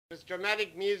this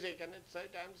dramatic music and it's so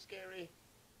damn scary.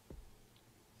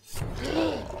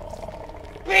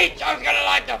 Bitch, I was gonna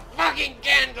light the fucking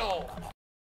candle!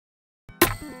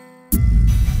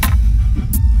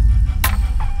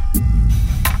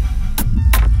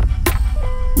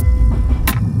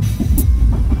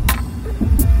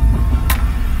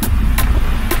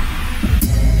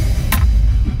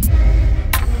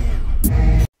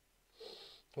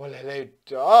 Well, hello,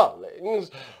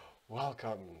 darlings.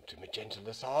 Welcome to Magenta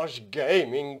LeSage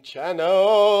Gaming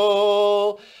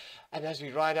Channel. And as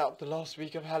we ride out the last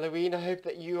week of Halloween, I hope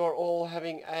that you are all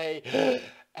having a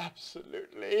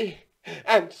absolutely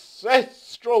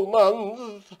ancestral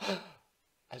month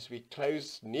as we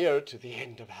close near to the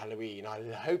end of Halloween. I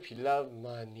hope you love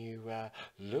my new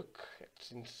look.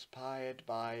 It's inspired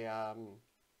by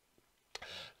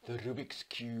the Rubik's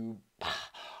Cube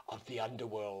of the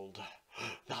underworld.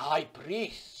 The High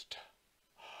Priest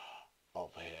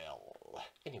of Hell.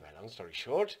 Anyway, long story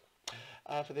short,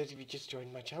 for those of you just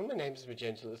joined my channel, my name is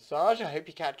Magenta LeSage. I hope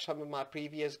you catch some of my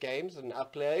previous games and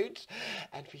uploads.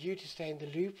 And for you to stay in the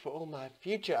loop for all my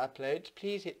future uploads,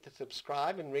 please hit the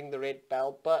subscribe and ring the red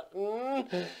bell button.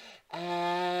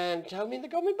 And tell me in the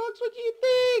comment box what you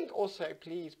think. Also,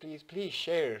 please, please, please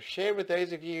share. Share with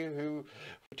those of you who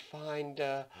would find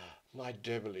my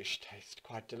devilish taste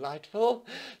quite delightful.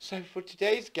 So for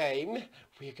today's game,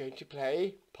 we're going to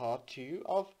play part 2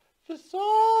 of Visage.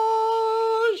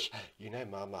 You know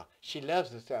Mama, she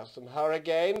loves herself some horror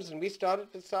games, and we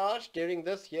started Visage during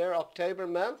this year, October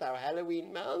month, our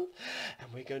Halloween month,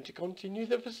 and we're going to continue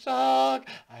the Visage.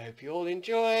 I hope you all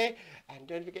enjoy, and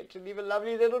don't forget to leave a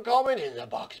lovely little comment in the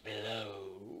box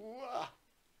below.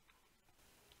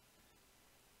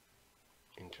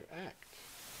 Interact.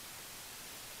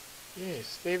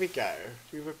 Yes, there we go.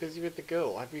 We were busy with the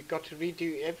girl. Have we got to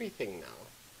redo everything now?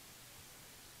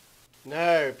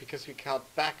 No, because we can't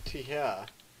back to here.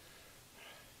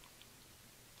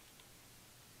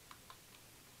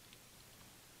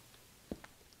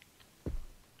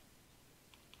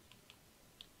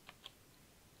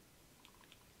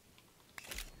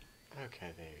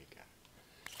 Okay, there we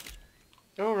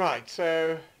go. Alright,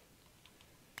 so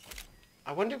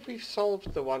I wonder if we've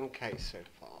solved the one case so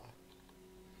far.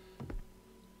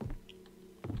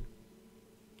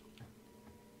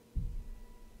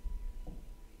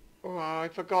 Oh, I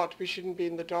forgot. We shouldn't be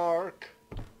in the dark.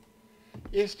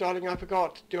 Yes, darling, I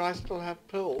forgot. Do I still have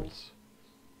pills?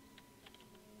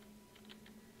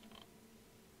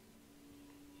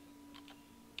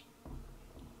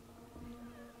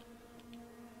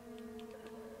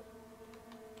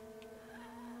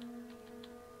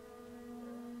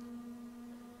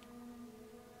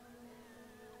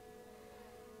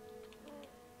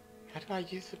 How do I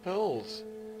use the pills?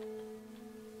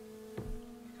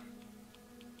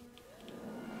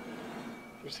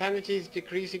 Your sanity is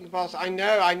decreasing fast. I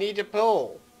know, I need a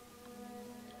pill.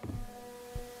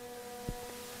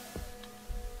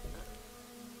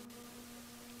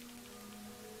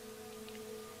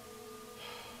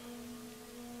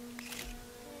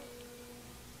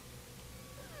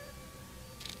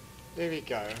 There we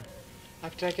go.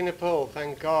 I've taken a pill,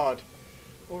 thank God.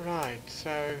 Alright,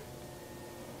 so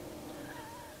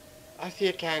I see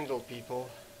a candle,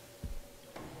 people.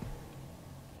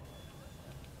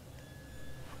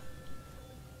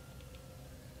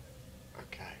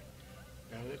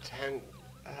 Now let's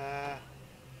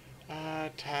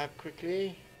tab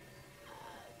quickly.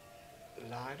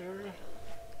 Lighter.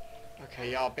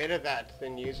 Okay, yeah, better that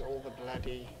than use all the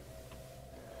bloody...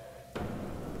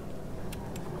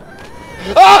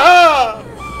 Ah!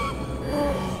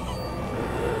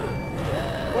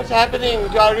 What's happening?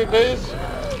 Do I reverse?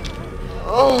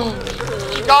 Oh,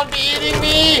 you can't be eating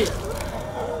me!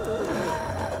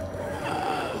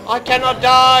 I cannot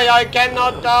die! I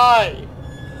cannot die!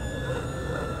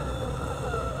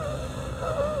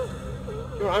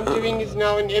 Your undoing is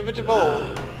now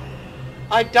inevitable.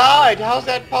 I died! How's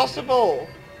that possible?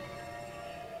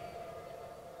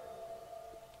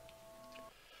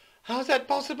 How's that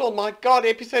possible? My God,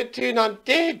 episode 2 and I'm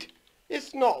dead!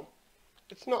 It's not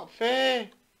fair.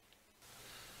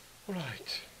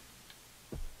 Right.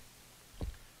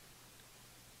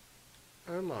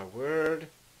 Oh my word.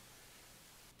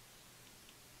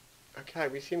 Okay,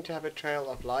 we seem to have a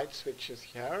trail of light switches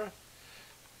here.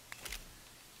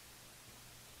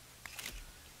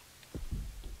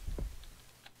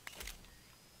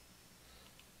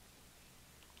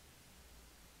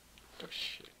 Oh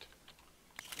shit.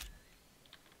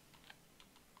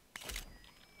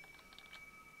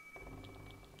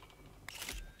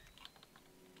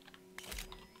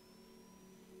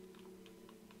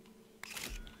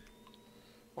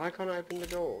 Why can't I open the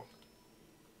door?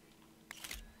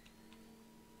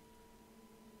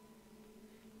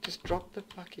 Just drop the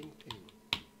fucking thing.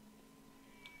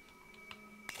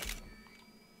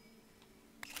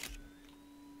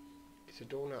 Is the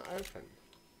door now open?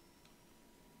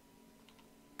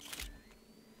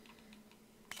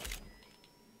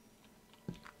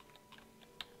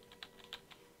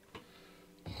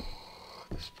 Oh,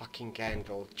 this fucking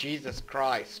candle. Jesus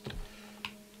Christ.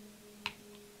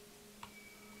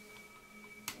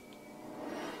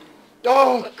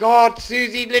 Oh God,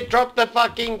 Susie, drop the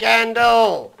fucking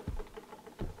candle!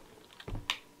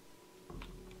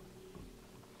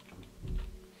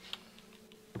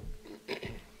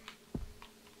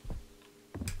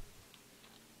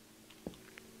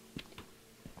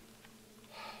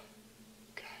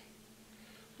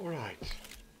 Alright.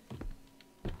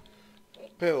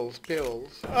 Pills,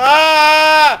 pills.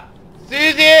 Ah!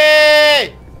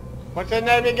 Susie! What's her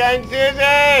name again,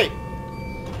 Susie?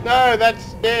 No,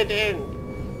 that's dead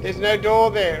end. There's no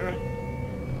door there.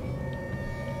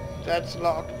 That's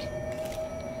locked.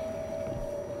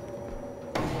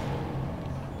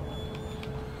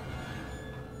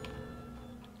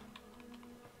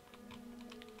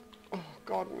 Oh,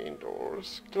 God, mean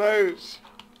doors. Close.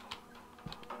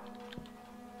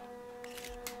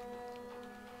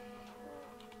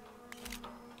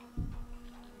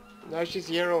 No, she's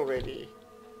here already.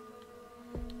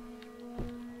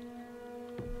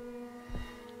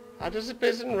 How does a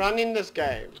person run in this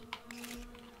game?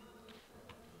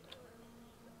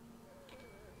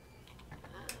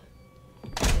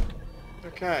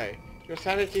 Okay, your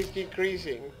sanity is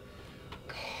decreasing.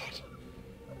 God.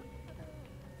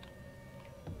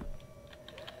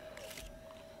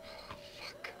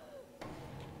 Fuck.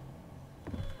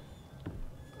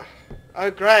 Oh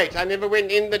great, I never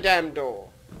went in the damn door.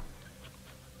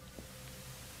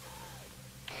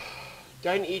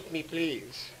 Don't eat me,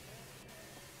 please.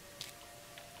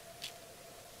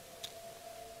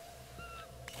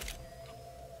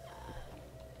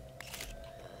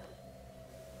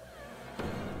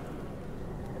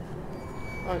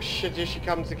 Oh shit, here she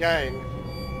comes again.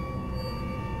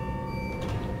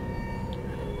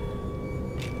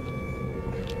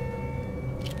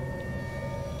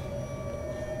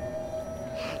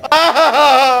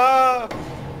 Ah!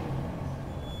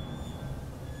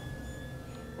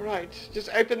 Right, just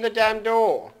open the damn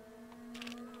door.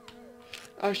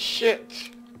 Oh shit.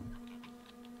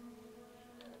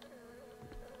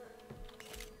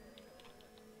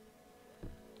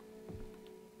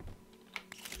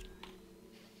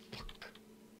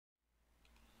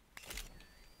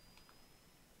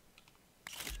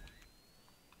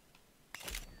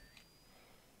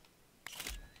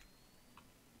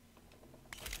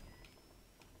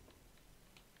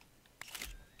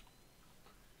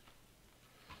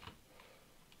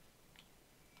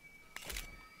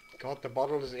 God, the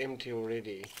bottle is empty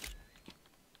already.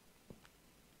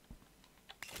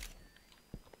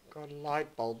 Got a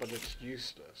light bulb, but it's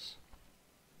useless.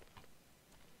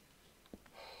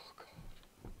 Oh, God.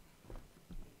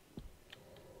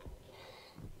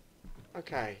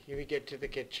 Okay, here we get to the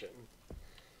kitchen.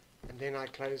 And then I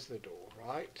close the door,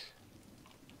 right?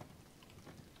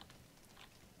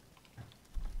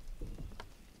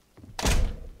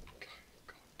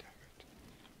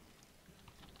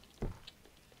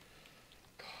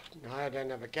 No, I don't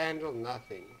have a candle,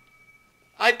 nothing.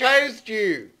 I closed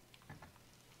you!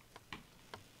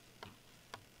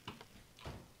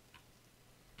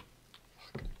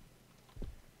 Fuck.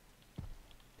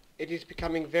 It is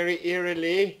becoming very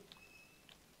eerily.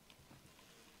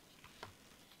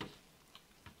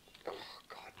 Oh,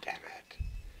 God damn it.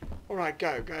 Alright,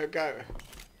 go, go, go.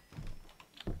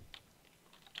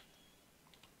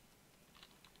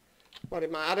 What,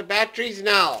 am I out of batteries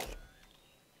now?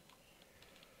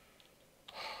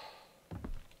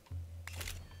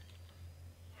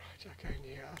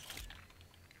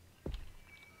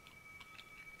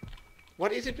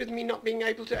 What is it with me not being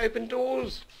able to open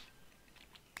doors?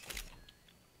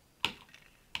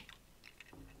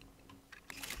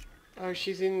 Oh,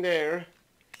 she's in there.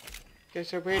 Okay,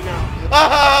 so where now?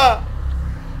 Ah!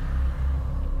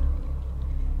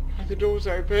 The door's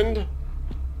opened.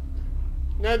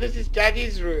 No, this is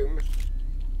Daddy's room.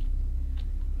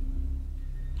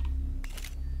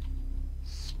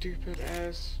 Stupid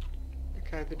ass.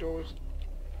 Okay, the door's...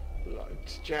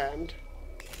 it's jammed.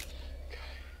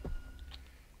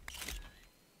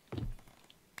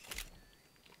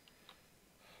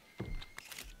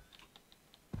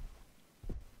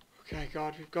 Okay,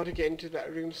 God, we've got to get into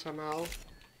that room somehow.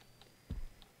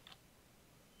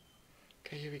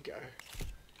 Okay, here we go.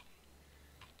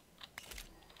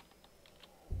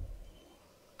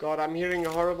 God, I'm hearing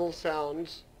horrible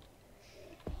sounds.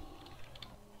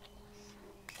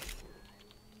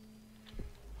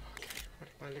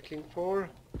 am I looking for?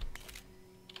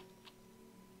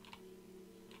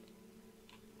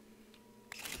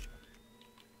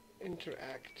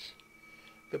 Interact.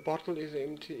 The bottle is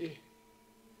empty.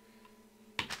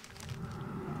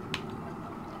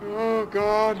 Oh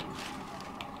God!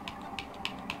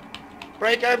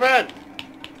 Break open!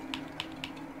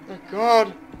 Oh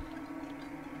God!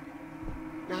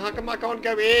 Now how come I can't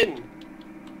go in?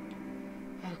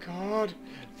 Oh God!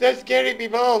 So scary,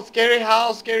 people! Scary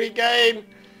house, scary game!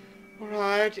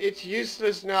 Alright, it's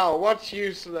useless now. What's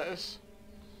useless?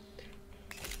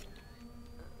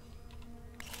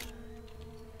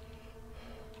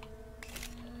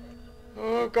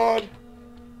 Oh God!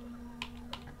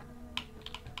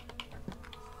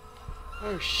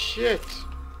 Oh shit!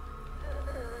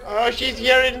 Oh, she's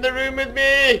here in the room with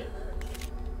me!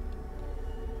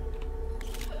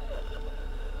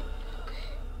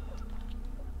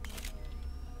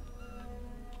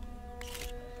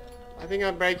 I think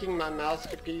I'm breaking my mouse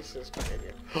to pieces.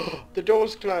 The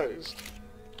door's closed.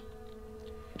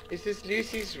 Is this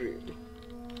Lucy's room?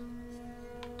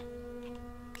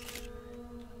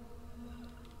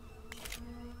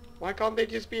 Why can't there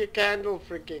just be a candle,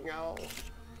 freaking hell?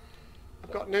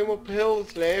 I've got no more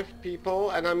pills left,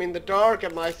 people, and I'm in the dark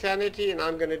at my sanity and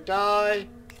I'm gonna die.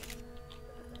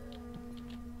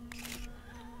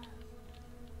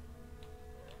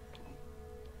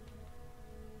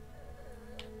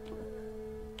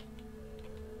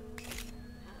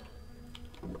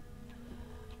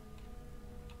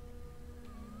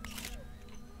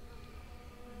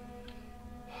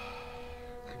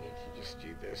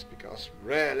 Do this because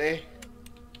really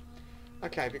I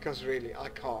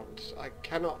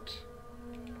cannot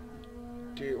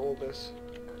do all this.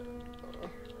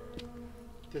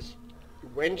 This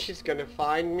wench is gonna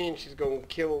find me and she's gonna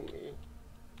kill me.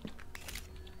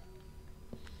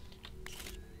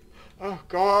 Oh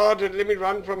God, let me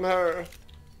run from her.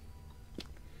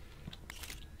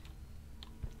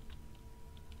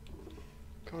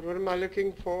 God, what am I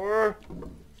looking for?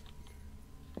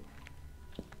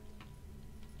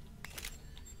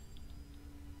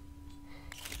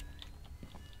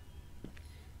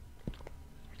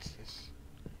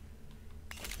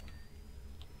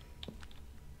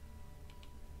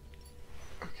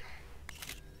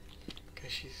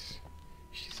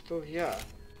 She's still here.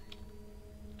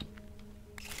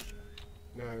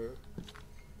 No.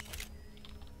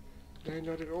 No,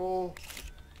 not at all.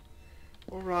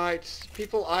 Alright,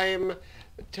 people, I am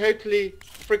totally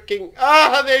freaking...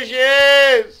 Ah, there she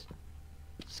is!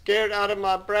 Scared out of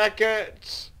my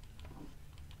brackets.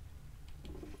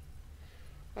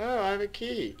 Oh, I have a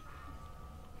key.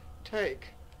 Take.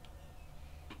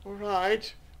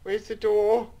 Alright, where's the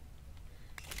door?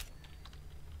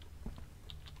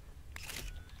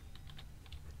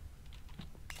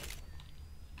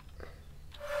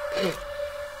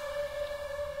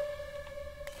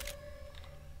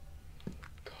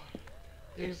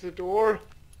 There's the door.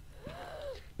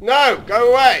 No!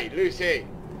 Go away, Lucy!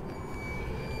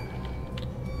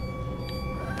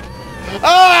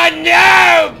 Oh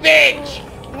no, bitch!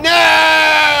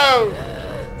 No!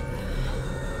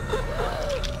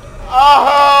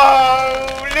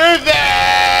 Oh,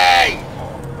 Lucy!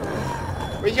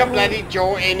 Where's your bloody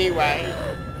jaw anyway?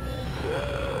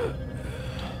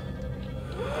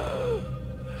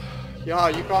 Yeah,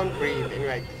 you can't breathe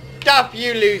anyway. Stuff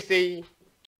you, Lucy!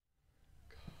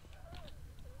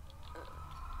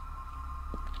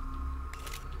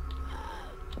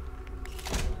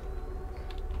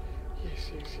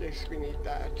 Yes, we need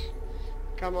that.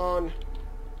 Come on.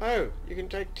 Oh, you can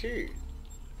take two.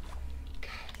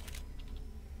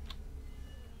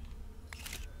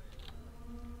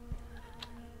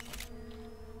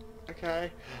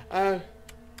 Okay. Oh.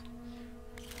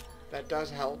 That does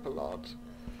help a lot.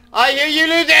 I hear you,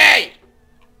 Lucy!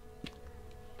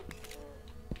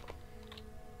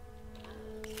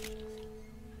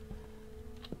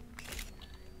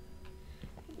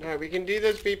 No, we can do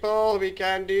this, people. We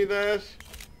can do this.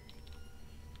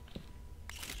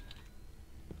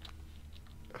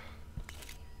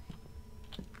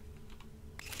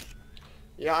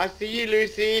 Yeah, I see you,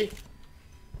 Lucy.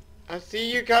 I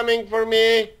see you coming for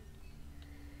me.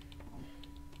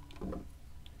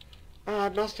 Oh, I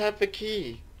must have the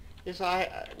key. Yes, no,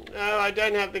 I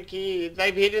don't have the key.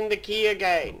 They've hidden the key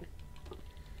again.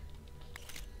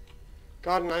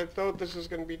 God, and I thought this was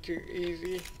going to be too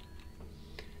easy.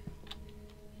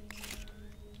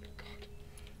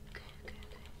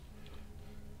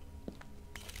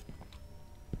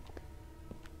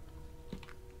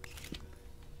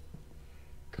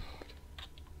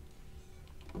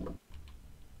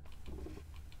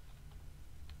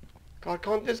 God,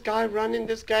 can't this guy run in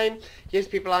this game? Yes,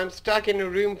 people, I'm stuck in a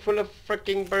room full of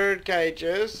freaking bird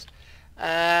cages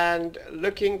and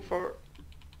looking for...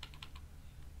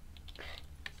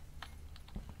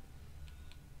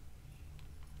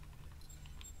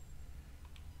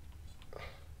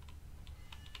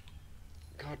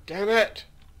 God damn it!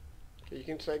 Okay, you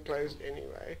can stay closed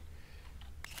anyway.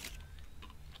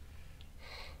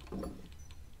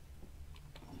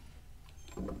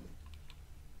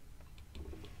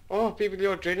 Oh, people,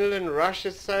 your adrenaline rush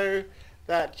is so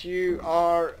that you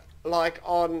are like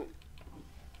on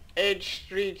Edge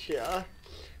Street here.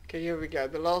 Okay, here we go.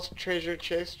 The last treasure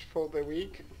chest for the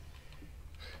week.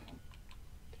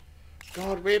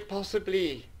 God, where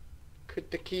possibly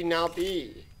could the key now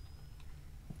be?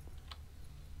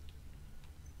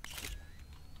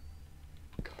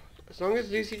 God, as long as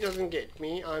Lucy doesn't get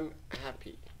me, I'm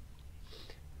happy.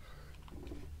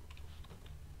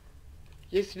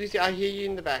 Yes, Lucy, I hear you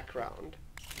in the background.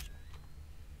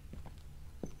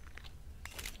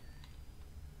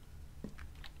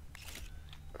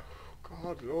 Oh,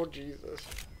 God, Lord Jesus.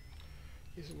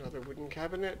 Here's another wooden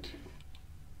cabinet.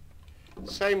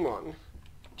 Same one.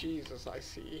 Jesus, I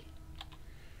see.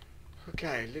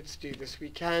 Okay, let's do this.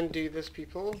 We can do this,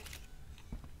 people.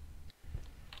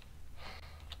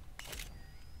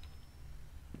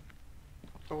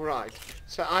 Alright,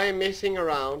 so I am messing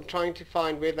around trying to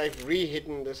find where they've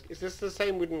re-hidden this. Is this the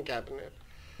same wooden cabinet?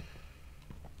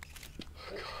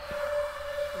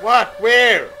 What?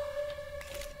 Where?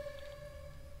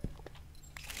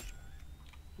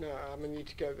 No, I'm gonna need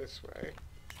to go this way.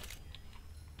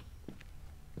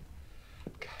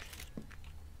 Okay.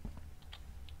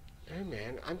 No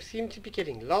man, I seem to be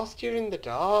getting lost here in the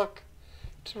dark.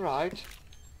 It's alright.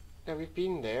 Now we've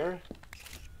been there.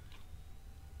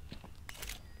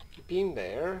 Been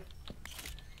there.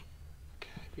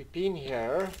 Okay, we've been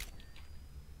here.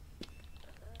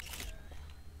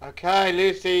 Okay,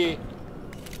 Lucy.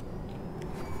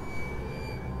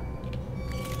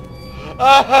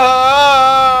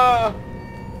 Ah!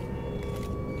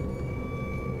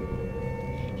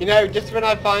 You know, just when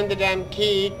I find the damn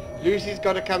key, Lucy's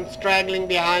got to come straggling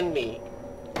behind me.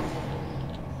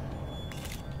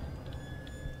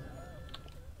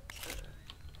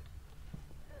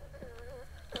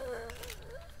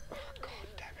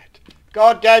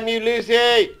 God damn you,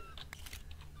 Lucy!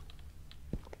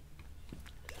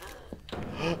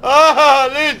 Oh,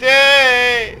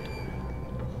 Lucy!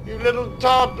 You little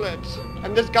tartlet!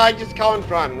 And this guy just can't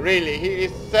run, really. He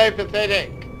is so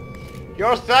pathetic.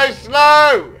 You're so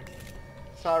slow!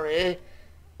 Sorry.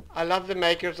 I love the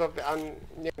makers of the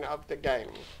of the game.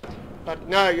 But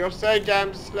no, you're so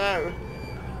damn slow.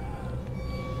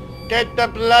 Get the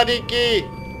bloody key!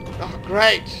 Oh,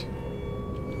 great.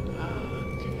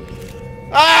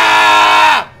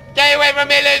 Ah! Stay away from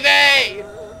me, Lucy!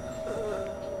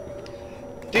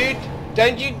 Dude,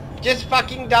 don't you just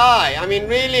fucking die? I mean,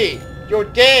 really? You're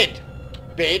dead,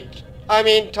 bitch. I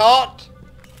mean, tot.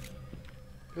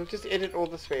 We'll just edit all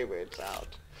the swear words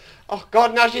out. Oh,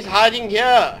 God, now she's hiding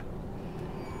here.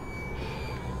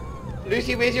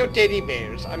 Lucy, where's your teddy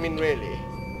bears? I mean, really.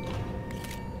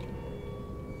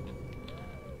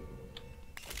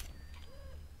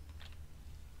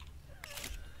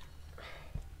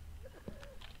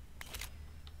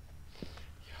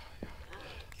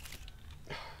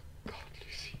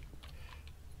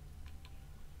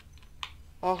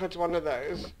 Oh, it's one of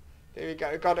those. There we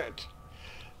go, got it.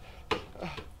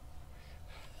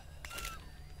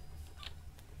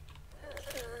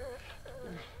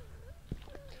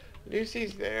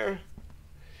 Lucy's there.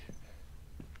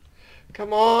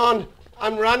 Come on!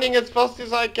 I'm running as fast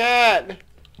as I can!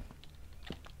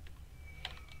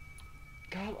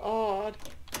 Come on!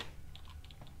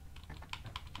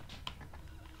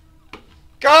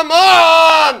 Come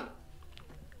on!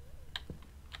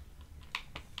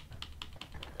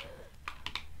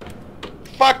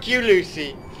 Fuck you,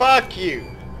 Lucy. Fuck you.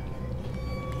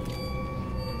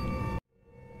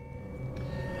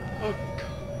 Oh,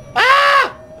 God.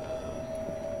 Ah!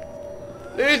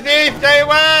 Lucy, stay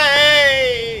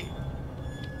away!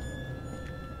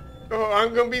 Oh,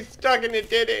 I'm gonna be stuck in a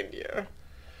dead end here.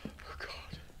 Oh,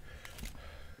 God.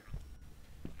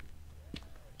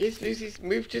 Yes, Lucy,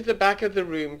 move to the back of the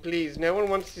room, please. No one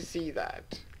wants to see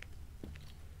that.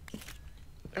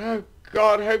 Oh,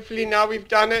 God, hopefully now we've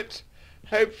done it.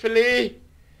 Hopefully.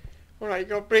 Alright,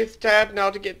 you got press tab now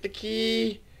to get the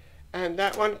key. And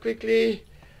that one quickly.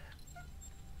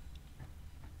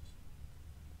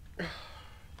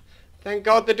 Thank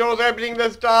God the door's opening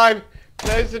this time.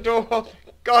 Close the door.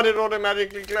 Thank God it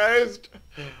automatically closed.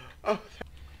 Oh,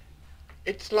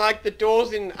 It's like the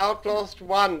doors in Outlast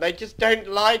 1. They just don't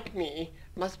like me.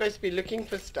 Am I supposed to be looking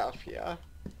for stuff here?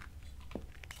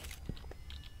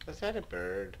 Was that a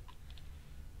bird?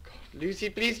 God, Lucy,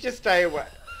 please just stay away.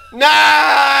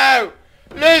 No!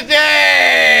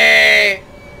 Lucy!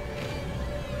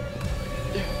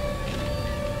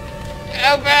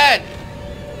 Open!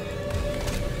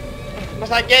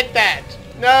 Must I get that?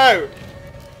 No!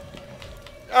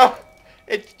 Oh,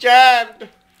 it's jammed.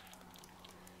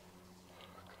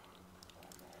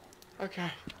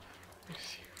 Okay.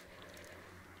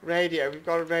 Radio, we've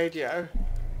got a radio.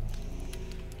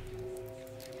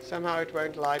 Somehow it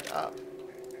won't light up.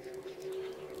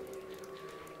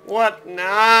 What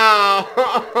now?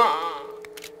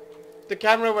 The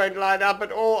camera won't light up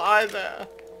at all either.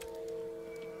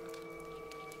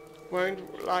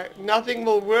 Won't light, nothing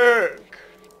will work.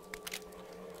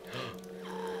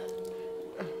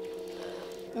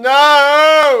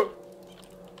 No!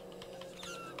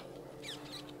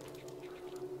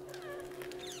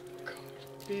 God,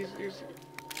 please, Lucy.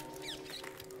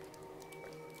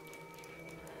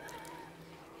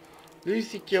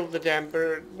 Lucy killed the damn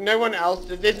bird. No one else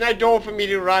did. There's no door for me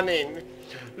to run in.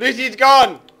 Lucy's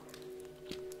gone!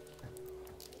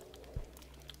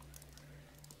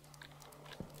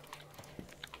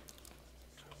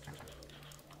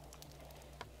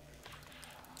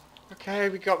 Okay,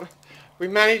 we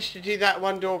managed to do that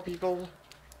one door, people.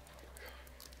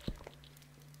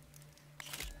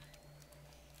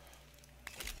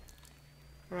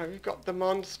 Right, we've got the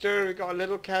monster, we've got a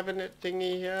little cabinet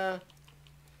thingy here.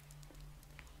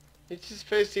 Let's just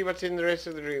first see what's in the rest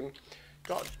of the room.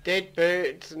 Got dead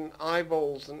birds and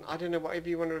eyeballs and I don't know whatever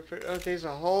you want to refer. Oh, there's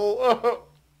a hole. Oh.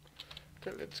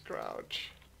 Okay, let's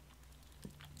crouch.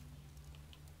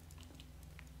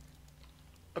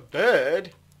 A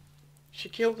bird? She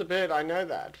killed the bird, I know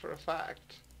that for a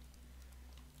fact.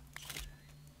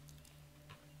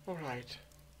 Alright.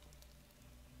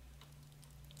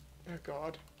 Oh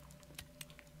God.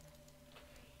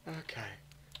 Okay.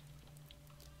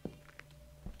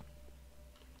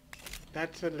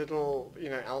 That's a little, you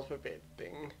know, alphabet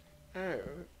thing. Oh.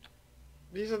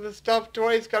 These are the stuffed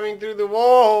toys coming through the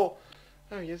wall!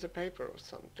 Oh, here's a paper or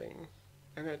something.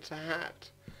 And it's a hat.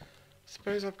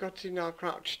 Suppose I've got to now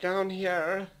crouch down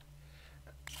here.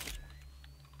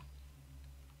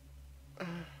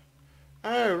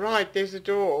 Oh, right, there's a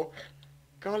door.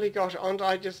 Golly gosh, aren't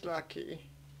I just lucky?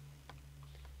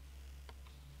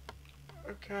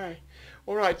 Okay.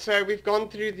 Alright, so we've gone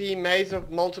through the maze of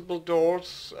multiple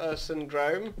doors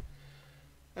syndrome.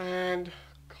 And,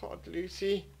 God,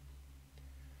 Lucy.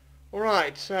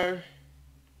 Alright, so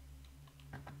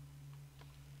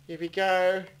here we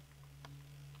go.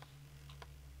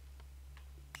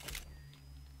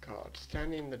 God,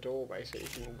 stand in the doorway so you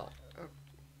can light. Oh,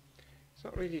 it's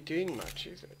not really doing much,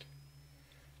 is it?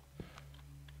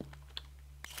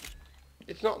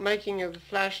 It's not making the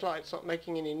flashlight's not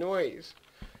making any noise.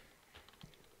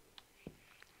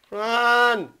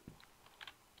 Run!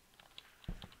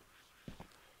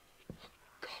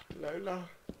 God, Lola.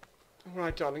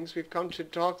 Alright, darlings, we've come to a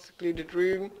dark, secluded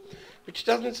room, which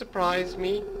doesn't surprise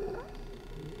me.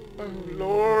 Oh,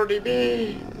 Lordy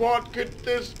me! What could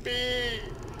this be?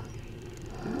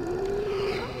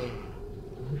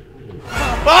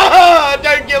 Ah!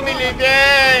 Don't kill me,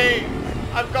 Lucy!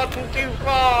 I've gotten too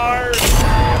far!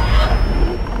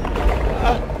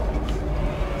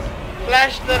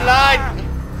 Flash the light!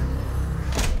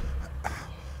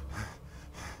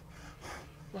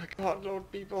 My God,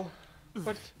 Lord, people.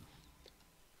 What?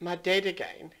 Am I dead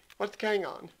again? What's going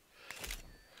on?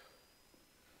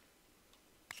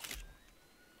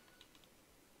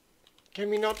 Can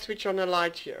we not switch on a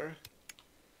light here?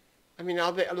 I mean,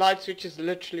 are the light switches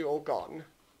literally all gone?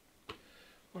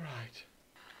 Alright.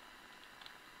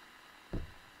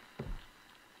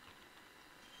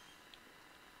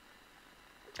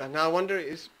 And now I wonder,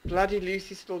 is bloody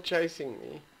Lucy still chasing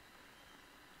me?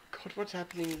 God, what's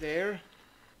happening there?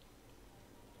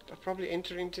 I'll probably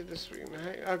enter into this room.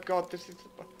 Hey? Oh God, this is...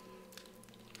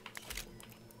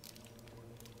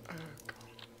 Oh God.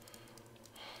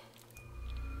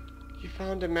 You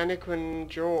found a mannequin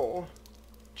jaw.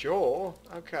 Jaw?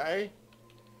 Okay.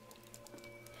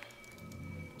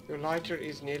 Your lighter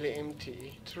is nearly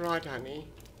empty. It's right, honey.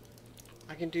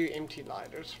 I can do empty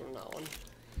lighters from now on.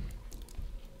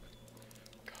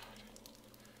 God.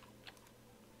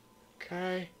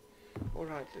 Okay.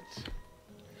 Alright, let's...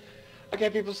 Okay,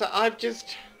 people, so I've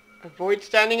just... Avoid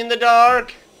standing in the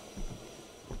dark.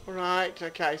 Alright,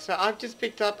 okay, so I've just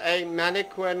picked up a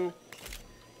mannequin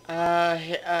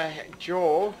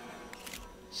jaw.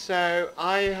 So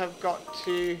I have got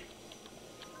to...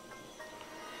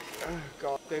 Oh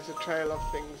god, there's a trail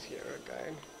of things here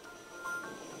again.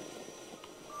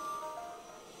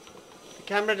 The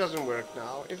camera doesn't work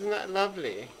now. Isn't that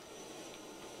lovely?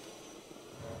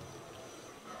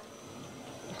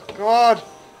 Oh god,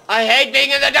 I hate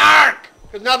being in the dark!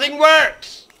 Because nothing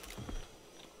works!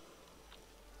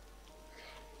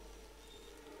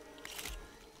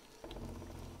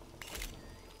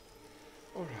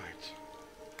 Alright.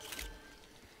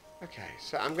 Okay,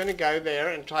 so I'm going to go there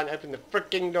and try and open the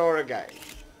fricking door again.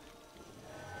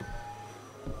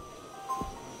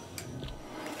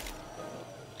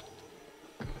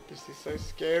 God, this is so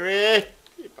scary.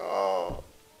 Oh.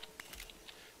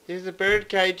 There's a bird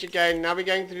cage again. Now we're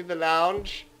going through the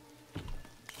lounge.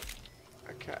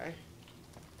 Okay.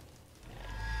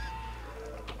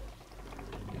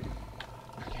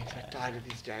 Okay, so I'm tired of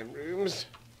these damn rooms.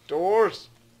 Doors.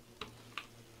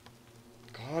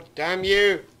 God damn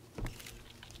you.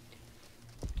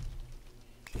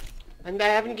 And they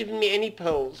haven't given me any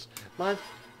pills. My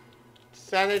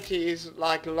sanity is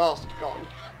like lost, gone.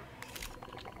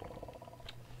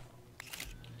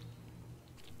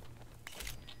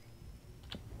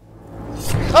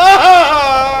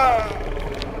 Ah!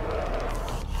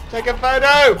 Take a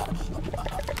photo!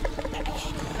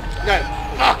 No,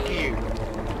 fuck you!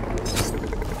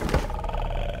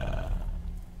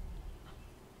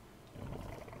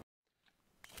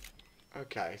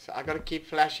 Okay, so I gotta keep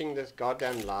flashing this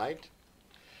goddamn light.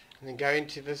 And then go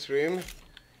into this room.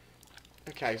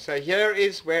 Okay, so here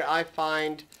is where I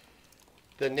find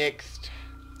the next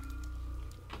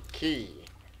key.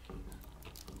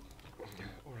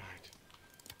 Alright.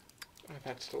 Oh,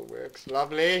 that still works.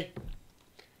 Lovely.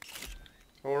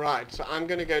 Alright, so I'm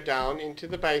gonna go down into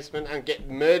the basement and get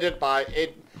murdered by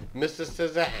Mrs.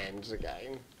 Scissor Hands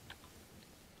again.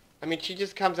 I mean, she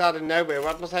just comes out of nowhere.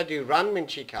 What must I do? Run when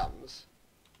she comes?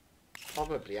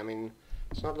 Probably. I mean,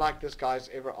 it's not like this guy's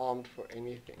ever armed for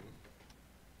anything.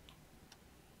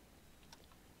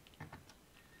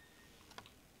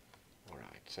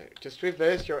 Alright, so just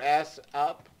reverse your ass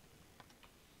up.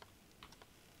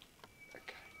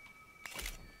 Okay.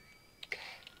 Okay.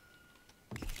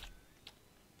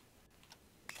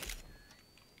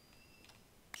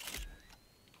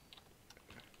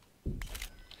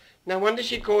 No wonder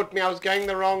she caught me. I was going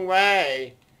the wrong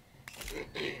way.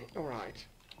 Alright.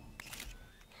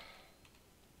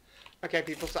 Okay,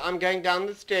 people, so I'm going down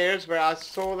the stairs where I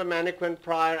saw the mannequin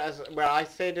prior, as where I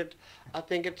said it. I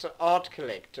think it's an art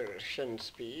collector's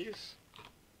piece.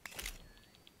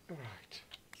 Alright.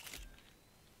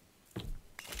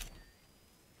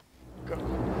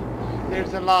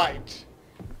 There's a light.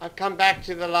 I've come back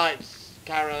to the lights,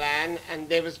 Carol Ann, and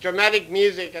there was dramatic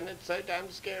music, and it's so damn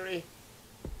scary.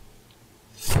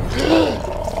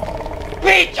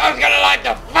 Bitch! I was gonna light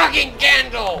the fucking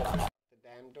candle! The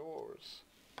damn doors.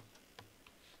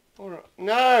 Alright.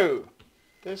 No!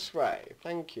 This way.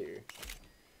 Thank you.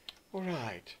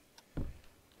 Alright.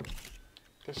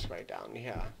 This way down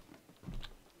here.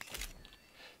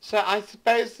 So I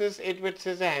suppose this Edward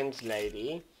Scissor Hands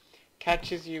lady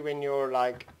catches you when you're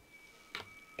like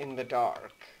in the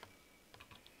dark.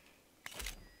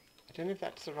 I don't know if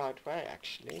that's the right way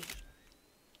actually.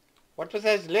 What was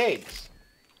those legs?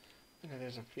 Oh, no,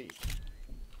 there's a feet.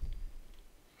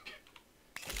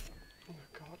 Oh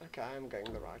god, okay, I'm going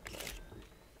the right way.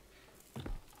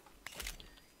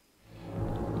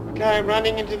 Okay, I'm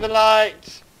running into the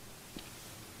light.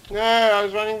 No, I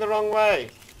was running the wrong way.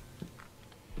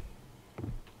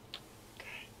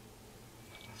 Okay.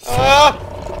 Oh!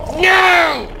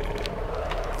 No!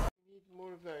 I need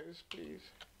more of those, please.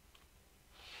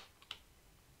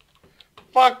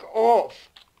 Fuck off!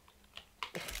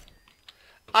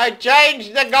 I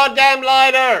changed the goddamn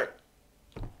lighter!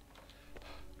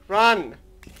 Run!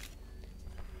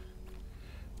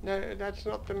 No, that's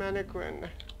not the mannequin.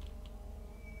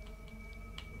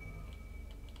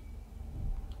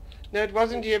 No, it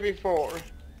wasn't here before.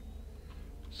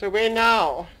 So where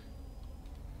now?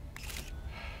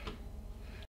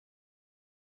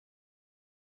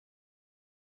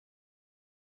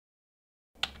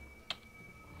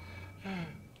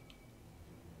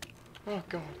 Oh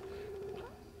god.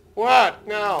 What?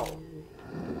 No.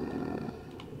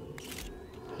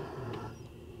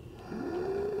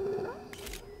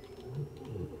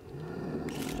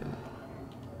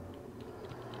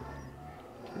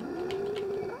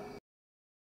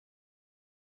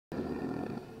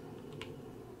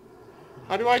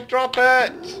 How do I drop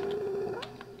it?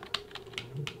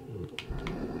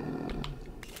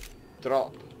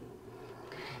 Drop.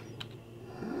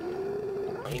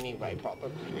 Anyway,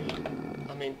 probably.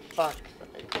 I mean, fuck.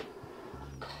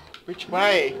 God, which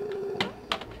way?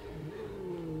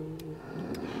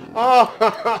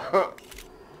 Oh!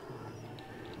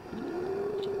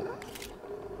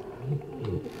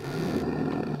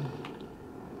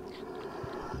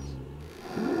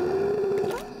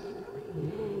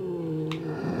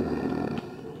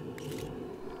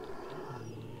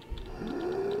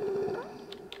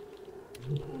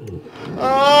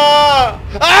 Oh!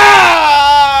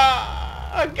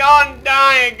 Ah! I can't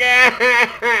die again!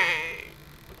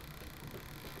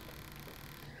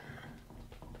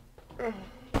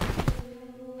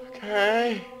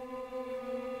 Okay.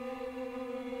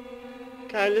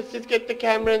 Okay, let's just get the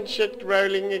camera and shit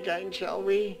rolling again, shall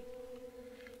we?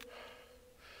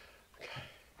 Okay.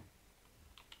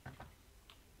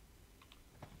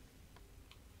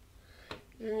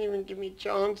 You didn't even give me a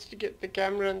chance to get the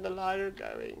camera and the lighter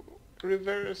going.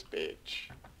 Reverse, bitch.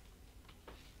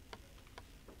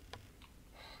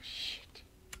 Oh, shit.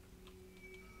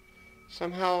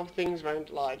 Somehow things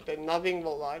won't light. Then nothing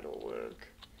will light or work.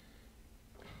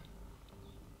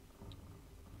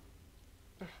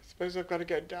 I suppose I've got to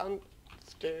go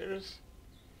downstairs.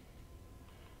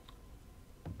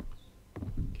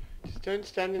 Just don't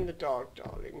stand in the dark,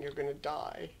 darling. You're gonna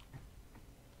die.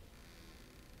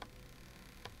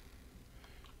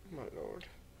 Oh my lord.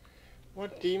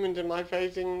 What demons am I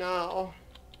facing now?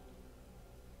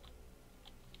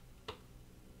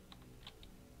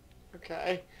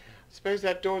 Okay. I suppose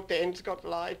that door at the end's got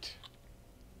light.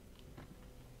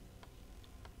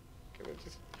 Can I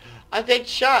just... I said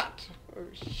shut! Oh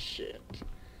shit.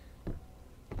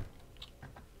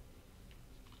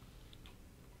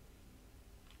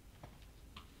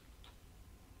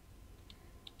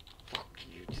 Fuck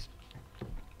you. Just...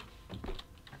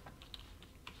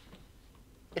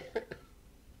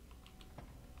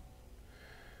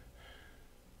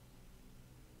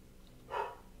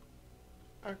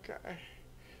 Okay.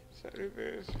 So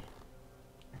reverse.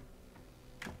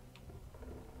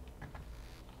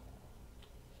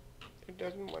 It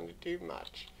doesn't want to do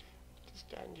much. Just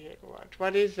stand here and watch.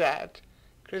 What is that?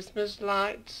 Christmas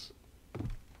lights?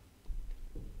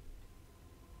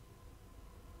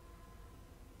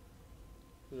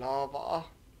 Lava.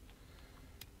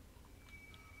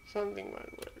 Something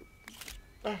won't work.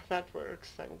 Oh, that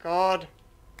works, thank God.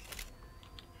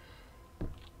 Oh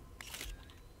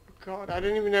God, I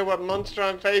don't even know what monster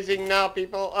I'm facing now,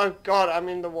 people. Oh God, I'm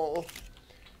in the wall.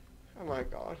 Oh my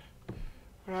God.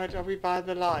 Right, are we by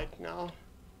the light now?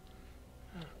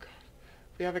 Oh God.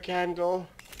 We have a candle.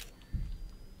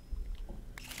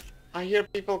 I hear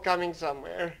people coming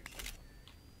somewhere.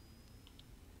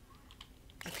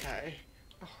 Okay.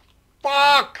 Oh,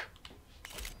 fuck!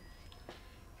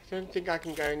 I don't think I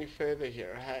can go any further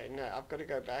here. Hey, no, I've got to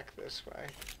go back this way.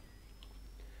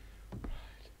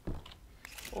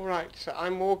 Alright, so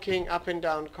I'm walking up and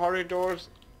down corridors.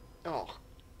 Oh.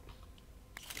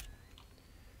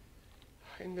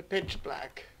 In the pitch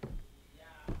black.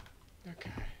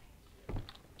 Okay.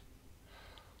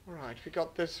 Alright, we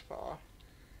got this far.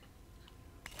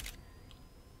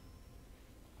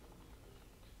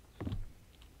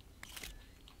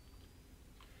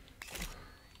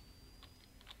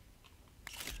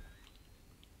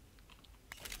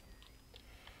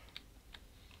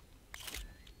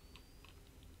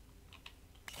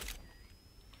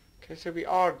 Okay, so we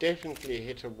are definitely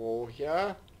hit a wall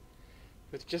here.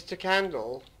 With just a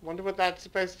candle. Wonder what that's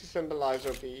supposed to symbolize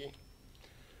or be.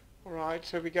 Alright,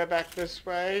 so we go back this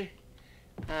way.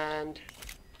 And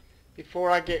before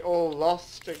I get all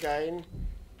lost again.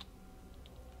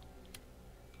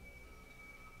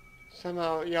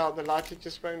 Somehow, yeah, the lighter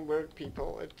just won't work,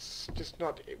 people. It's just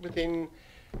not within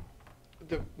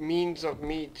the means of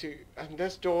me to... And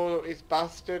this door is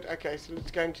busted. Okay, so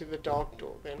let's go into the dark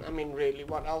door then. I mean, really,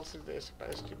 what else is there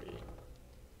supposed to be?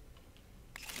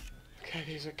 Okay,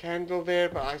 there's a candle there,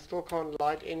 but I still can't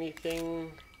light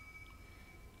anything.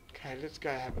 Okay, let's go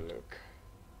have a look.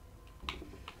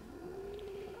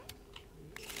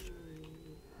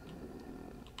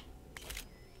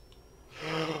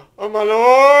 Oh my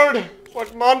lord!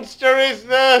 What monster is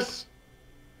this?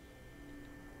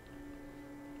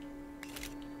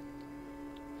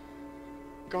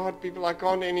 God, people, I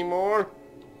can't anymore.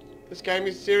 This game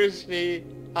is seriously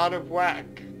out of whack.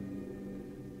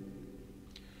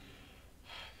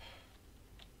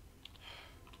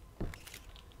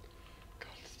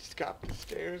 God, let's just go up the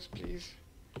stairs, please.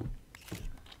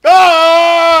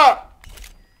 Ah!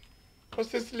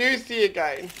 What's this Lucy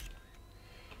again?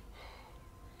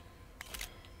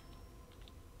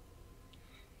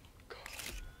 God.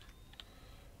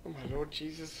 Oh my Lord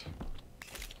Jesus.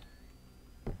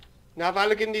 Now if I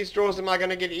look in these drawers, am I going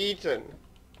to get eaten?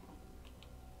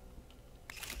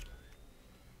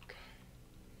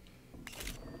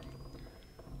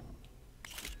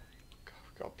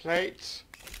 Got plates.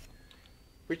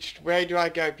 Which way do I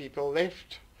go, people?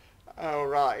 Left? Oh,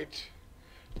 right.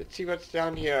 Let's see what's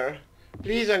down here.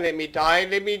 Please don't let me die.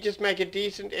 Let me just make a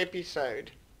decent episode.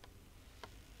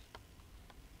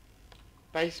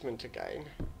 Basement again.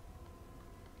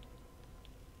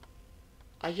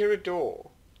 I hear a door.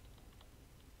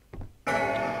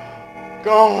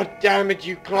 God damn it,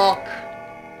 you clock!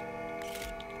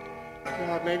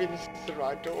 God, maybe this is the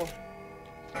right door.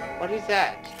 What is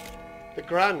that? The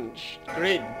Grinch,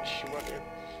 whatever.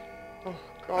 Oh,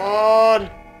 God!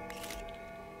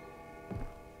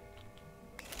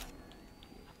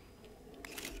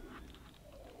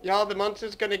 Yeah, the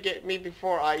monster's gonna get me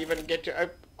before I even get to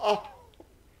open. Oh!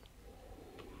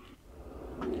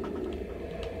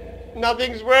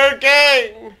 Nothing's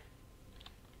working!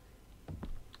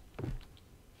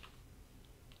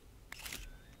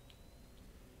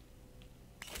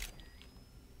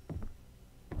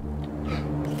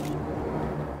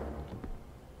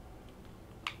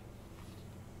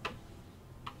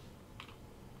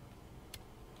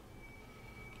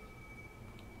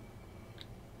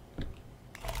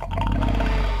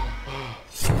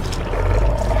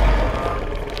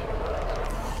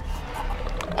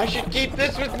 I should keep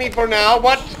this with me for now.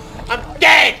 What? I'm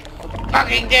dead! I'm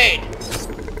fucking dead!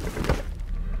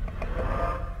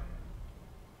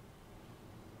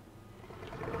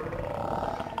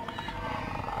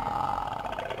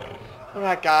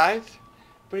 Alright guys,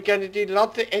 we're going to do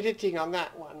lots of editing on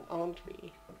that one, aren't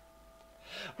we?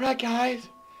 Alright guys,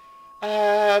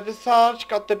 Visage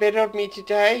got the better of me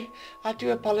today. I do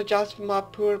apologize for my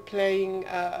poor playing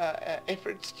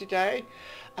efforts today.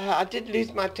 I did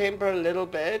lose my temper a little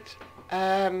bit,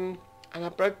 and I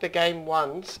broke the game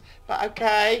once, but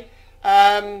okay.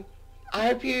 I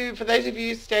hope you, for those of you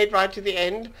who stayed right to the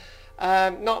end,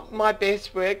 not my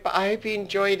best work, but I hope you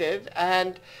enjoyed it.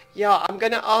 And yeah, I'm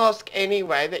going to ask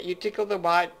anyway that you tickle the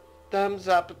white thumbs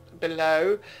up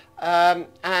below,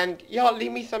 and yeah,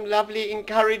 leave me some lovely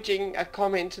encouraging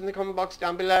comments in the comment box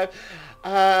down below.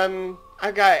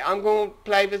 Okay, I'm going to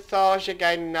play Visage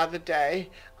again another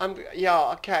day.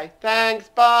 Yeah, okay, thanks,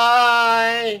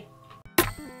 bye!